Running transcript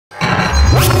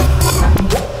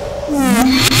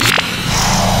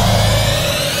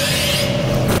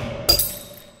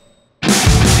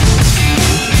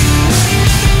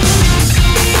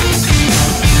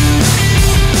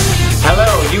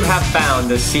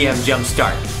to CM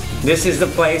Jumpstart. This is the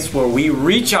place where we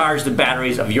recharge the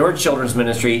batteries of your children's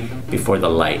ministry before the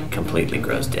light completely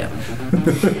grows dim.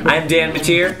 I'm Dan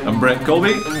Mateer. I'm Brett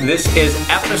Colby. This is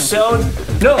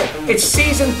it's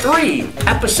season 3,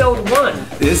 episode 1.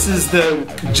 This is the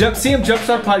CM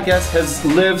Jumpstart podcast has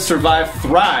lived, survived,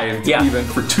 thrived even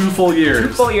for 2 full years.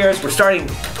 2 full years. We're starting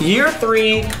year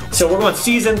 3, so we're going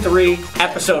season 3,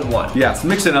 episode 1. Yes,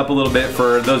 mixing up a little bit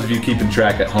for those of you keeping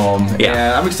track at home. Yeah.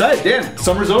 And I'm excited. Dan,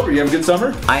 summer's over. You have a good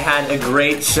summer? I had a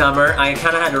great summer. I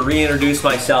kind of had to reintroduce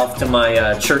myself to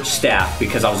my church staff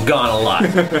because I was gone a lot.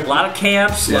 A lot of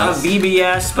camps, a lot of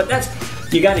VBS, but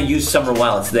you got to use summer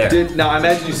while it's there. Now, I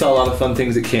imagine you saw a lot of fun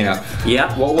things at camp.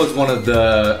 Yeah. What was one of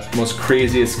the most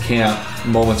craziest camp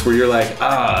moments where you're like,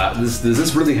 is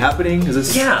this really happening? Is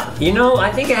this? Yeah,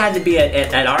 I think it had to be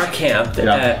at our camp.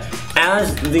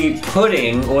 As the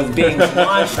pudding was being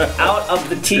launched out of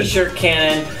the t-shirt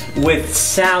cannon with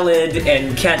salad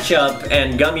and ketchup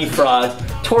and gummy frogs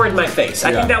toward my face.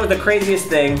 I think that was the craziest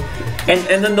thing.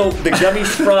 And then the gummy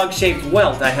frog-shaped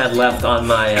welt I had left on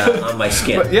my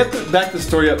skin. But you have to back the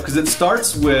story up because it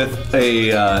starts with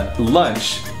a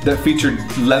lunch that featured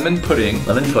lemon pudding.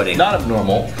 Lemon pudding. Not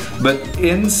abnormal, but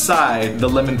inside the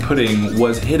lemon pudding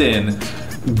was hidden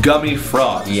gummy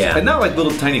frogs. Yeah. And not like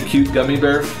little tiny cute gummy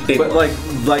bear, but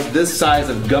like this size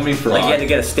of gummy frog. Like you had to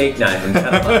get a steak knife and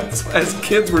cut them up. As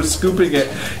kids were scooping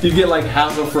it, you get like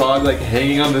half a frog like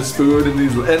hanging on the spoon,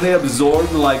 and they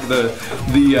absorbed like the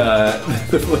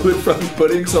fluid from the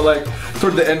pudding. So like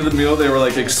toward the end of the meal, they were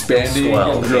like expanding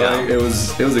and growing. Yeah. It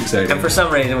was exciting. And for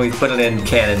some reason, we put it in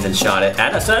cannons and shot it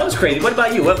at us. So that was crazy. What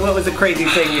about you? What was the crazy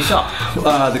thing you saw?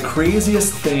 The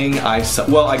craziest thing I saw.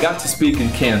 Well, I got to speak in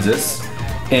Kansas.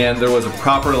 And there was a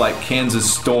proper like Kansas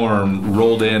storm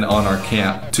rolled in on our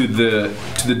camp to the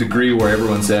degree where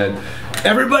everyone said,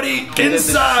 "Everybody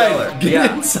inside!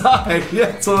 Get inside!"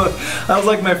 Yeah, so that was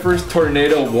like my first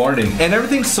tornado warning. And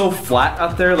everything's so flat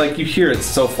out there, like you hear it's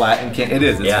so flat in Kansas. It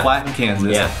is. It's flat in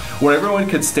Kansas. Yeah. Where everyone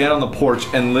could stand on the porch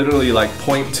and literally like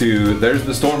point to, there's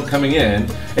the storm coming in,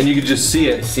 and you could just see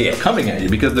it coming at you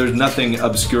because there's nothing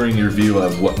obscuring your view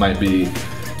of what might be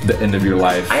the end of your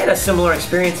life. I had a similar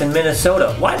experience in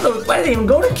Minnesota. Why do they even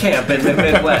go to camp in the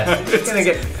Midwest?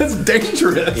 It's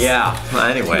dangerous. Yeah. Well,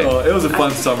 anyway. So it was a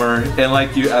fun summer, and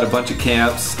like you, had a bunch of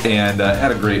camps and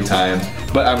had a great time.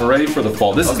 But I'm ready for the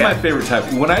fall. This is my favorite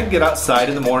time. When I get outside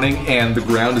in the morning and the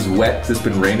ground is wet because it's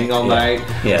been raining all night.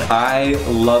 Yeah. I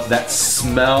love that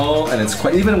smell, and it's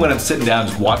quite. Even when I'm sitting down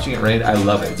just watching it rain, I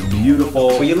love it. It's beautiful.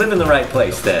 Well, you live in the right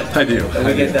place then. I do.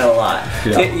 We get that a lot.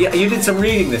 Yeah. You did some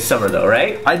reading this summer though,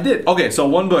 right? I did. Okay, so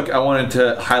one book I wanted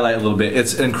to highlight a little bit.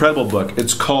 It's an incredible book.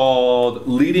 It's called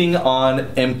Leading on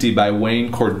Empty by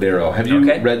Wayne Cordero. Have you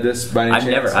read this by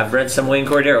any chance? I've read some Wayne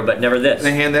Cordero, but never this. And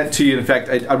I hand that to you. In fact,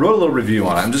 I wrote a little review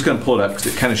on it. I'm just going to pull it up because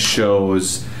it kind of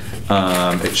shows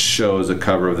a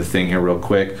cover of the thing here real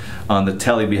quick on the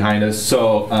telly behind us.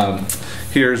 So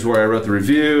here's where I wrote the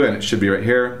review, and it should be right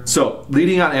here. So,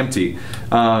 Leading on Empty,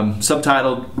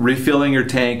 subtitled Refilling Your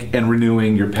Tank and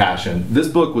Renewing Your Passion. This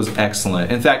book was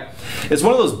excellent. In fact, it's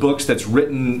one of those books that's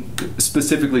written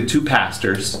specifically to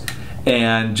pastors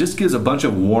and just gives a bunch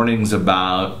of warnings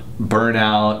about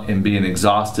burnout and being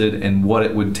exhausted and what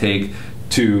it would take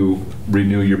to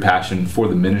renew your passion for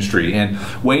the ministry. And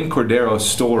Wayne Cordero's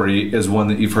story is one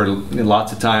that you've heard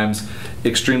lots of times.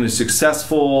 Extremely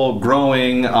successful,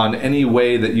 growing on any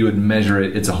way that you would measure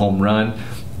it, it's a home run.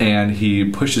 And he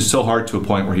pushes so hard to a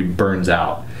point where he burns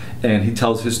out. And he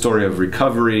tells his story of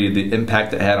recovery, the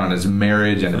impact it had on his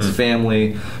marriage and his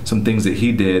family, some things that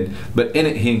he did. But in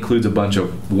it, he includes a bunch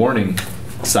of warning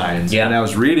signs. And I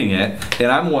was reading it,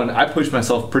 and I push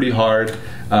myself pretty hard.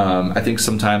 I think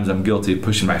sometimes I'm guilty of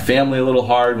pushing my family a little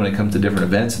hard when it comes to different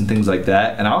events and things like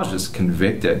that, and I was just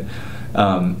convicted.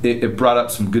 It brought up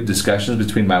some good discussions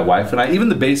between my wife and I, even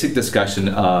the basic discussion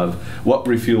of what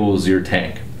refuels your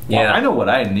tank. Well, I know what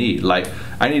I need. Like,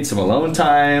 I need some alone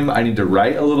time. I need to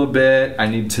write a little bit. I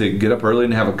need to get up early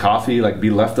and have a coffee, like be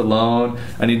left alone.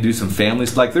 I need to do some family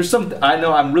stuff. Like, there's some, I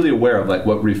know I'm really aware of like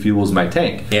what refuels my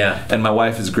tank. Yeah. And my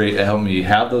wife is great at helping me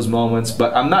have those moments,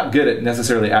 but I'm not good at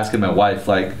necessarily asking my wife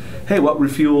like, hey, what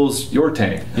refuels your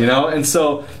tank? You know? And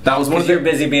so that was one of the... You're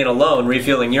busy being alone,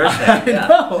 refueling your tank. I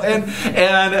know.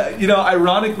 And you know,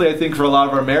 ironically, I think for a lot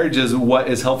of our marriages, what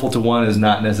is helpful to one is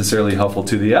not necessarily helpful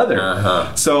to the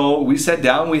other. So we sat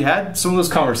down, we had some of those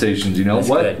conversations, you know,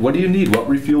 what do you need? What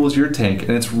refuels your tank?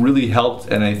 And it's really helped,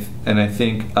 and I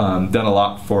think done a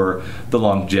lot for the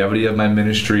longevity of my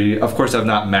ministry. Of course, I've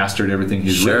not mastered everything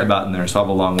he's written about in there, so I have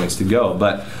a long ways to go.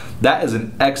 But that is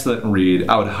an excellent read.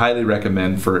 I would highly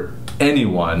recommend for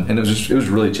anyone, and it was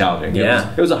really challenging.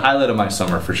 Yeah. It was a highlight of my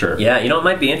summer for sure. Yeah, you know, it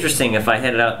might be interesting if I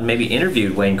headed out and maybe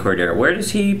interviewed Wayne Cordeiro. Where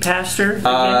does he pastor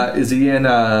again? Is he in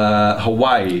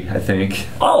Hawaii, I think?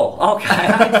 Oh,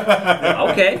 okay.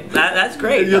 Okay, that's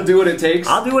great. You'll do what it takes?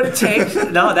 I'll do what it takes.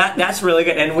 No, that's really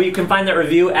good. And we can find that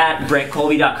review at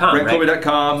BrentColby.com, right?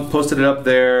 BrentColby.com, posted it up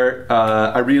there.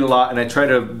 I read a lot, and I try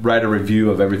to write a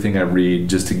review of everything I read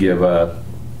just to give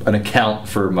an account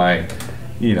for my...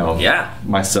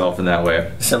 myself in that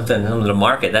way. Something to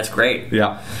market. That's great.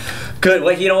 Yeah. Good.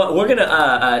 Well, you know what? We're going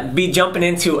to be jumping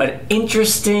into an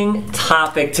interesting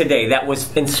topic today that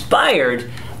was inspired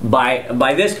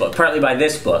by this book, partly by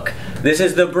this book. This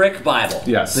is the Brick Bible.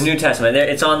 Yes. The New Testament.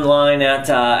 It's online at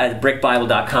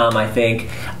brickbible.com, I think.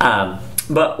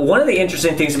 But one of the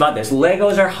interesting things about this,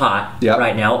 Legos are hot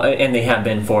right now, and they have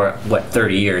been for,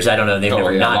 30 years? I don't know. They've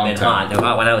never not been hot. They were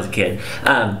hot when I was a kid.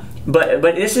 But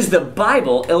this is the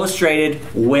Bible illustrated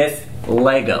with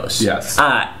Legos. Yes.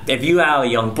 If you have a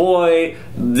young boy,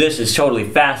 this is totally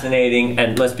fascinating,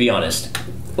 and let's be honest,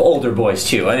 older boys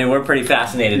too. I mean, we're pretty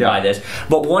fascinated by this.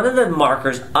 But one of the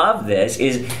markers of this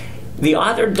is the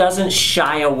author doesn't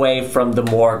shy away from the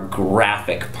more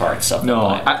graphic parts of the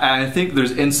Bible. I think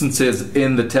there's instances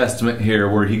in the Testament here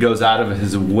where he goes out of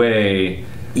his way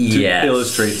to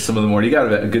illustrate some of the more. You got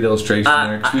a good illustration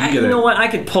there. You know what? I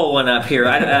could pull one up here.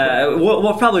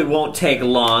 We'll probably won't take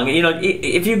long. You know,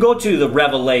 if you go to the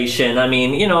Revelation, I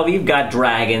mean, you know, you've got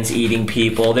dragons eating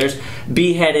people. There's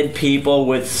beheaded people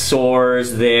with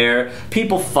swords there.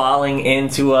 People falling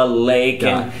into a lake.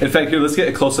 Yeah. And in fact, here, let's get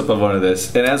a close-up of one of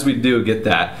this. And as we do get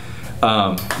that,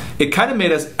 it kind of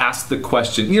made us ask the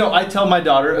question. You know, I tell my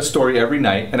daughter a story every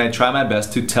night, and I try my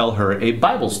best to tell her a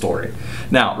Bible story.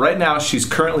 Now, right now, she's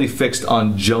currently fixed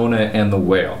on Jonah and the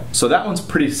whale. So that one's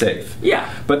pretty safe.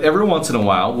 Yeah. But every once in a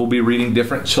while, we'll be reading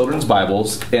different children's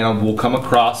Bibles, and we'll come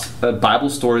across a Bible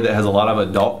story that has a lot of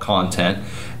adult content.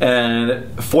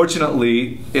 And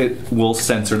fortunately, it will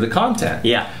censor the content.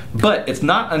 Yeah. But it's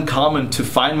not uncommon to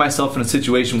find myself in a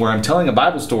situation where I'm telling a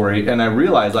Bible story and I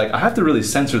realize, like, I have to really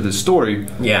censor this story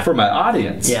for my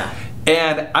audience. Yeah.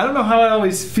 And I don't know how I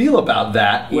always feel about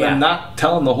that when I'm not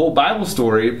telling the whole Bible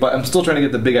story, but I'm still trying to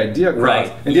get the big idea across.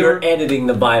 Right. And you're editing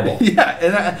the Bible. Yeah,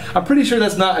 and I'm pretty sure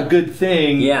that's not a good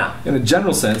thing in a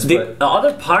general sense. The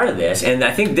other part of this, and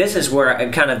I think this is where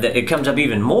it comes up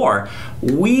even more,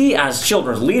 we as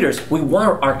children's leaders, we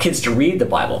want our kids to read the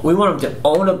Bible. We want them to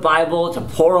own a Bible, to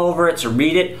pore over it, to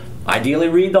read it, ideally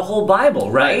read the whole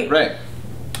Bible, right? Right.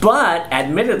 But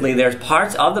admittedly, there's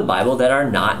parts of the Bible that are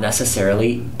not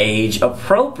necessarily age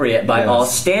appropriate by all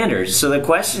standards. So the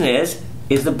question is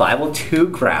the Bible too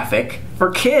graphic for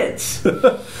kids?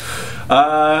 So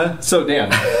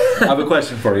Dan, I have a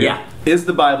question for you. Yeah. Is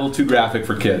the Bible too graphic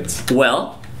for kids?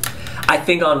 Well, I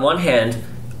think on one hand,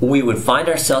 we would find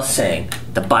ourselves saying,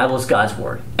 the Bible is God's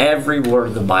Word. Every word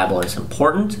of the Bible is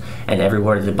important, and every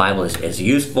word of the Bible is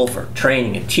useful for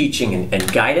training and teaching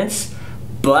and guidance.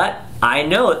 But I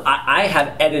know I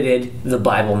have edited the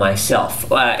Bible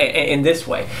myself in this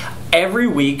way. Every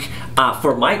week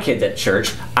for my kids at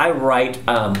church, I write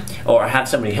or have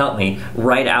somebody help me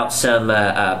write out some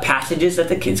passages that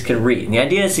the kids can read. And the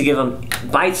idea is to give them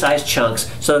bite-sized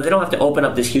chunks so that they don't have to open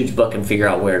up this huge book and figure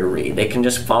out where to read. They can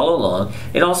just follow along.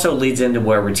 It also leads into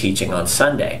where we're teaching on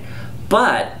Sunday.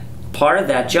 But part of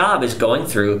that job is going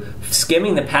through,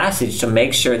 skimming the passage to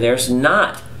make sure there's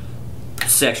not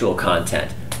sexual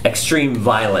content, extreme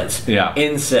violence,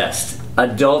 incest,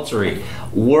 adultery,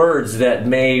 words that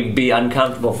may be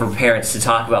uncomfortable for parents to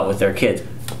talk about with their kids.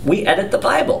 We edit the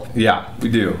Bible. Yeah, we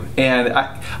do. And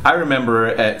I remember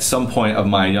at some point of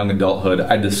my young adulthood,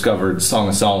 I discovered Song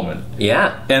of Solomon.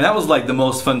 Yeah. And that was like the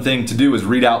most fun thing to do, was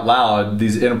read out loud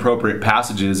these inappropriate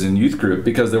passages in youth group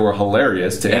because they were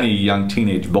hilarious to any young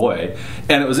teenage boy.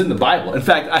 And it was in the Bible. In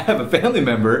fact, I have a family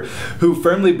member who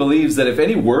firmly believes that if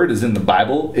any word is in the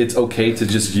Bible, it's okay to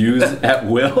just use at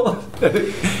will.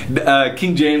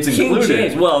 King James included. King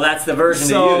James, well, that's the version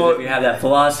to use if you have that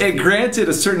philosophy. It granted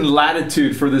a certain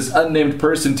latitude for this unnamed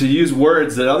person to use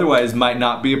words that otherwise might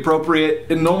not be appropriate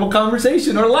in normal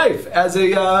conversation or life as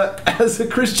a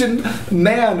Christian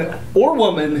man or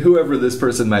woman, whoever this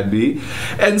person might be.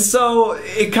 And so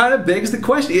it kind of begs the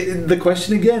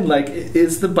question again, like,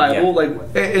 is the Bible like?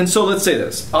 And so let's say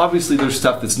this. Obviously, there's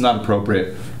stuff that's not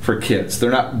appropriate for kids.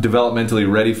 They're not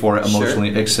developmentally ready for it,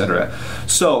 emotionally, etc.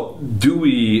 So do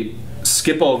we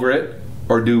skip over it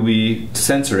or do we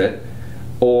censor it?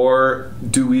 Or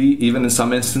do we, even in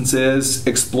some instances,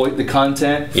 exploit the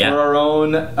content for our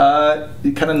own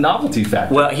kind of novelty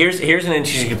factor? Well, here's an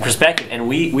interesting perspective, and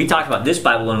we talked about this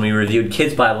Bible when we reviewed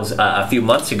kids' Bibles a few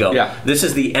months ago. Yeah. This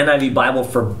is the NIV Bible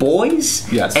for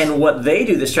boys. Yes. And what they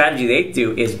do, the strategy they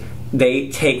do is they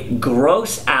take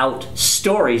gross out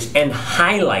stories and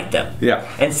highlight them. Yeah.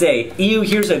 And say,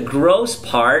 here's a gross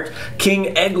part.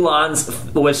 King Eglon's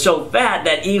was so fat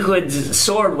that Ehud's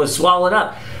sword was swallowed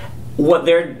up. What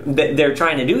they're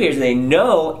trying to do here is they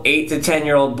know 8 to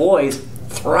 10-year-old boys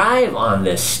thrive on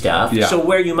this stuff. Yeah. So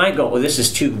where you might go, well, this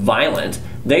is too violent,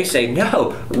 they say,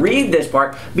 no, read this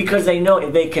part, because they know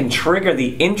if they can trigger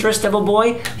the interest of a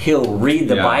boy, he'll read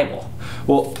the Bible.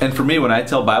 Well, and for me, when I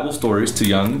tell Bible stories to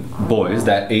young boys,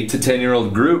 that 8 to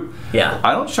 10-year-old group,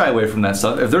 I don't shy away from that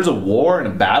stuff. If there's a war and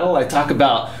a battle, I talk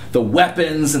about the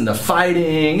weapons and the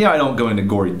fighting. You know, I don't go into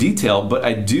gory detail, but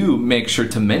I do make sure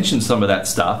to mention some of that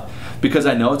stuff because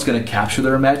I know it's going to capture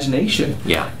their imagination.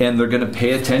 Yeah. And they're going to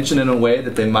pay attention in a way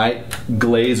that they might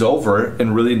glaze over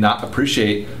and really not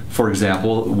appreciate, for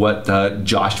example, what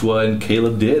Joshua and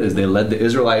Caleb did as they led the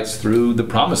Israelites through the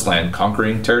Promised Land,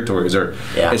 conquering territories, or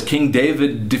as King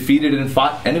David defeated and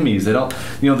fought enemies. They don't,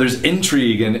 there's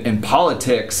intrigue and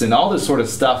politics and all this sort of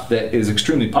stuff that is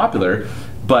extremely popular,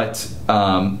 but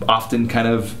often kind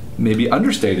of maybe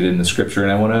understated in the scripture.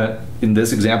 And I want to, in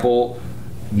this example,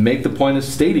 make the point of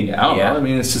stating it. I don't know. I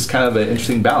mean, it's just kind of an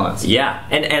interesting balance. Yeah,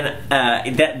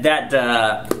 and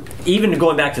even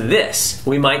going back to this,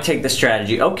 we might take the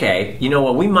strategy, okay, you know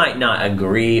what, we might not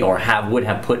agree or would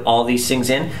have put all these things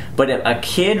in, but if a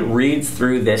kid reads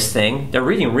through this thing, they're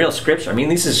reading real scripture. I mean,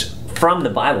 this is from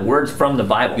the Bible, words from the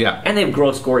Bible. Yeah. And they have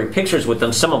gross, gory pictures with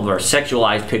them. Some of them are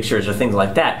sexualized pictures or things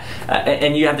like that.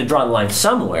 And you have to draw the line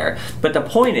somewhere. But the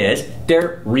point is,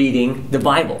 they're reading the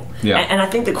Bible. Yeah. And I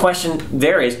think the question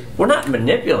there is, we're not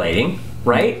manipulating,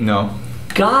 right? No.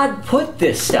 God put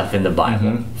this stuff in the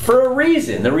Bible for a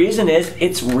reason. The reason is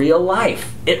it's real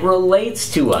life. It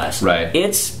relates to us. Right.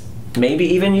 It's maybe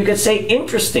even you could say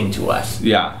interesting to us.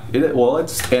 Yeah.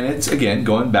 It's again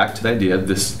going back to the idea of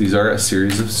this. These are a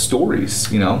series of stories.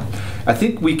 I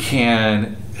think we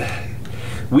can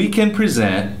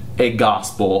present a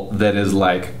gospel that is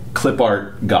like clip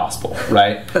art gospel,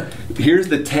 right? Here's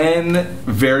the 10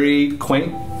 very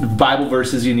quaint Bible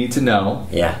verses you need to know.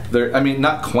 Yeah.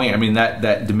 Not quaint.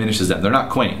 That diminishes them. They're not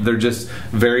quaint. They're just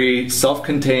very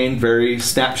self-contained, very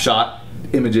snapshot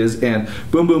images, and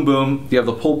boom, boom, boom. You have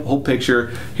the whole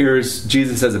picture. Here's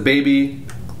Jesus as a baby.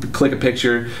 Click a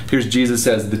picture. Here's Jesus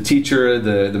as the teacher,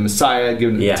 the Messiah.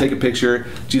 Take a picture.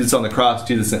 Jesus on the cross.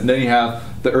 Jesus. And then you have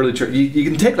the early church. You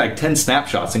can take like 10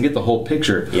 snapshots and get the whole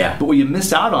picture. Yeah. But what you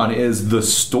miss out on is the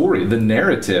story, the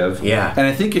narrative. Yeah. And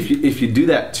I think if you do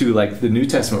that to like the New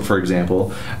Testament, for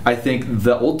example, I think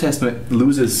the Old Testament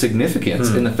loses significance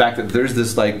in the fact that there's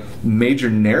this like major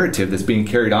narrative that's being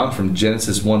carried on from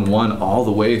Genesis 1:1 all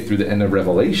the way through the end of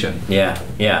Revelation. Yeah,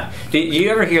 yeah. Do you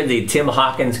ever hear the Tim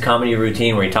Hawkins comedy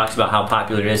routine where he talks about how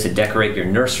popular it is to decorate your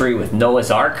nursery with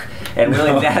Noah's Ark? And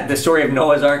really the story of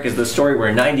Noah's Ark is the story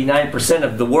where 99%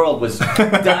 of the world was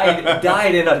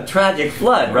died in a tragic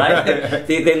flood, right?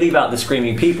 They leave out the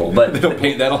screaming people, but they don't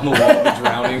paint that on the wall, the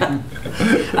drowning.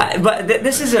 But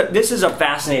this is a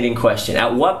fascinating question.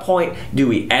 At what point do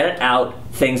we edit out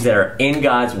things that are in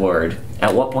God's Word?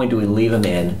 At what point do we leave them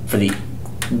in for the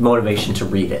motivation to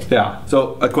read it? Yeah.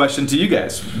 So a question to you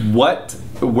guys: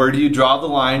 where do you draw the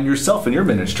line yourself in your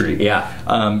ministry?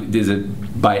 Yeah. Is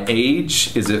it by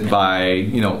age? Is it by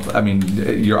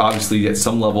you're obviously at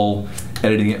some level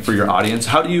editing it for your audience.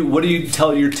 What do you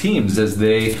tell your teams as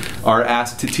they are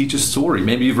asked to teach a story?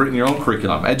 Maybe you've written your own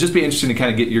curriculum. It'd just be interesting to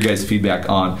kind of get your guys' feedback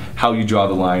on how you draw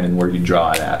the line and where you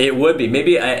draw it at. It would be.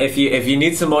 Maybe if you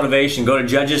need some motivation, go to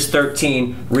Judges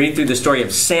 13, read through the story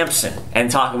of Samson, and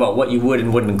talk about what you would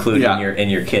and wouldn't include in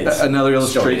your kids. Another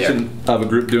illustration of a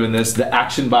group doing this, the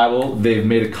Action Bible. They've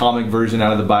made a comic version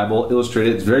out of the Bible,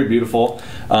 illustrated. It's very beautiful.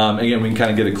 Again, we can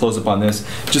kind of get a close-up on this.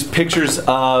 Just pictures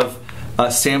of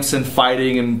Samson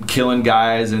fighting and killing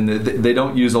guys, and they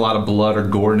don't use a lot of blood or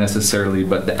gore necessarily,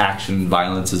 but the action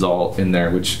violence is all in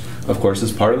there, which of course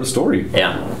is part of the story.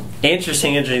 Yeah.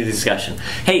 Interesting discussion.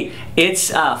 Hey, it's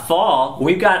fall.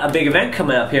 We've got a big event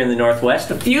coming up here in the Northwest,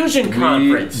 the Fusion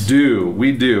Conference.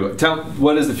 We do.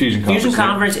 What is the Fusion Conference? Fusion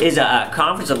Conference is a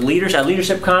conference of leaders, a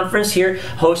leadership conference here,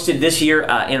 hosted this year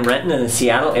in Renton in the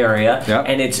Seattle area. Yep.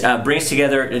 And it brings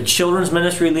together children's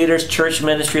ministry leaders, church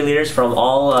ministry leaders from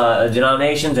all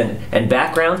denominations and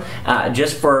backgrounds,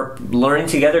 just for learning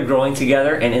together, growing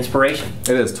together, and inspiration.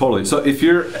 It is, totally. So if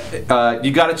you're,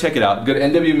 you got to check it out. Go to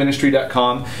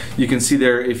nwministry.com. You can see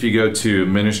there, if you go to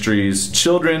ministry Ministries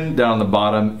Children. Down on the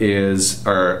bottom is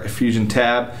our Fusion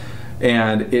tab,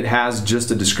 and it has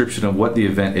just a description of what the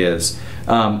event is.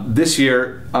 This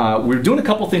year, we're doing a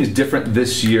couple things different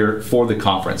this year for the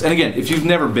conference. And again, if you've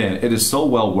never been, it is so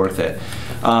well worth it.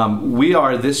 We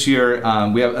are this year,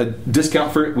 we have a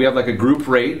discount for, we have like a group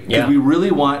rate, because we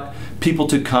really want people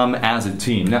to come as a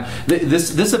team. Now,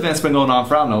 this event's been going on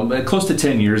for, I don't know, close to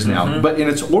 10 years now, but in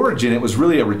its origin, it was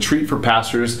really a retreat for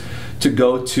pastors to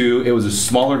go to. It was a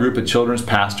smaller group of children's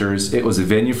pastors. It was a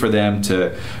venue for them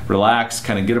to relax,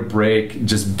 kind of get a break,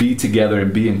 just be together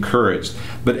and be encouraged.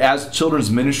 But as children's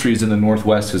ministries in the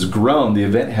Northwest has grown, the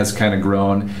event has kind of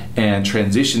grown and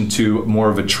transitioned to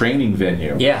more of a training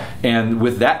venue. Yeah. And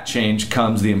with that change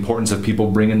comes the importance of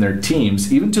people bringing their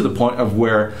teams, even to the point of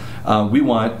where we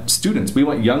want students, we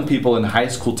want young people in high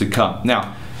school to come.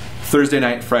 Now, Thursday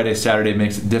night, Friday, Saturday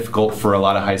makes it difficult for a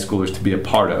lot of high schoolers to be a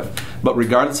part of. But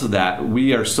regardless of that,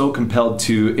 we are so compelled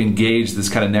to engage this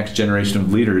kind of next generation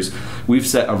of leaders. We've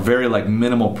set a very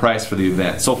minimal price for the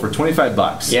event. So for 25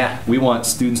 bucks, we want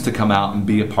students to come out and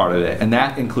be a part of it. And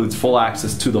that includes full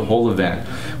access to the whole event.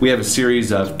 We have a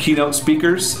series of keynote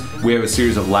speakers. We have a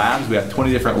series of labs. We have 20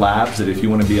 different labs that if you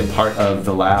want to be a part of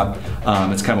the lab,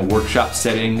 it's kind of a workshop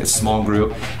setting, a small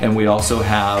group. And we also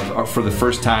have, for the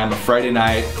first time, a Friday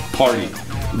night party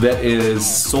that is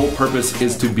sole purpose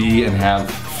is to be and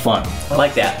have fun. I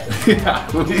like that. Yeah,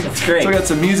 that's great. So we got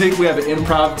some music, we have an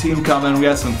improv team coming, we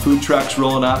got some food trucks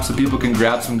rolling up so people can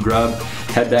grab some grub,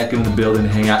 head back into the building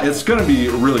and hang out. It's going to be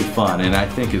really fun, and I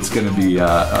think it's going to be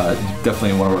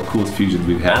definitely one of our coolest fusions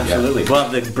we've had. Absolutely. We'll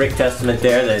have the Brick Testament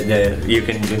there that you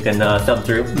can thumb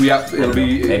through. Yeah, it'll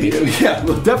be maybe. Yeah,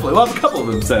 well, definitely. We'll have a couple of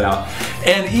them set out.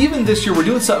 And even this year, we're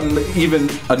doing something. Even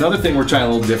another thing we're trying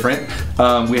a little different.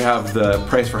 We have the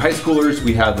price for high schoolers.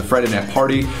 We have the Friday night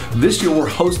party. This year, we're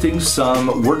hosting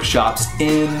some workshops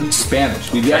in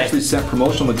Spanish. We've actually sent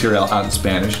promotional material out in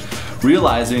Spanish,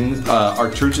 realizing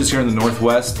our churches here in the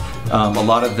Northwest, a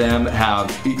lot of them have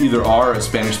either are a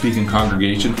Spanish-speaking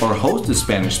congregation or host a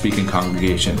Spanish-speaking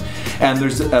congregation. And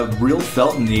there's a real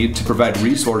felt need to provide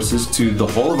resources to the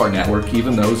whole of our network,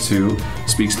 even those who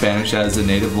speak Spanish as a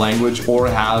native language or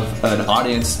have an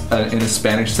audience in a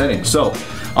Spanish setting. So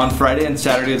on Friday and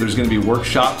Saturday, there's going to be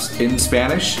workshops in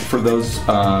Spanish for those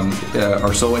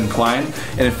are so inclined.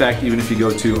 And in fact, even if you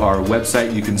go to our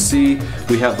website, you can see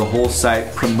we have the whole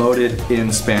site promoted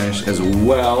in Spanish as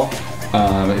well.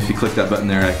 If you click that button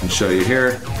there, I can show you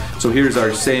here. So here's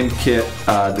our same kit,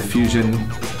 the Fusion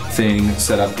thing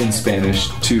set up in Spanish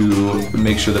to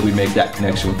make sure that we make that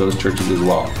connection with those churches as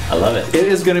well. I love it. It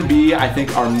is going to be, I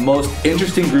think, our most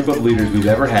interesting group of leaders we've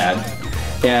ever had.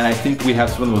 And I think we have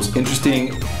some of the most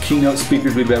interesting keynote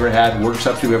speakers we've ever had,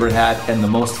 workshops we've ever had, and the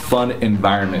most fun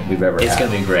environment we've ever had. It's going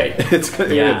to be great. It's going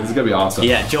to be awesome.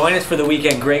 Yeah, join us for the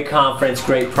weekend. Great conference,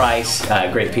 great price,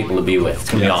 great people to be with. It's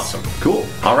going to be awesome. Cool.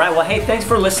 All right, well, hey, thanks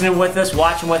for listening with us,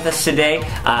 watching with us today.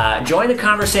 Join the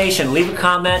conversation. Leave a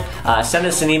comment. Send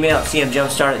us an email at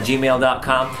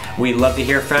cmjumpstart@gmail.com. We'd love to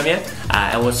hear from you,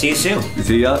 and we'll see you soon.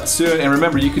 See you soon. And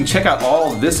remember, you can check out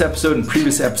all of this episode and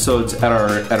previous episodes at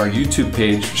our YouTube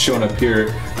page showing up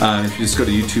here. If you just go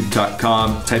to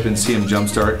youtube.com, type in CM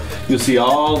Jumpstart, you'll see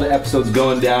all the episodes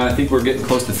going down. I think we're getting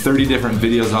close to 30 different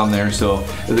videos on there, so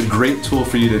it's a great tool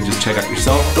for you to just check out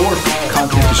yourself or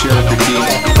content to share with your team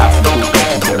and pass some cool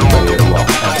questions to everybody as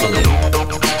well.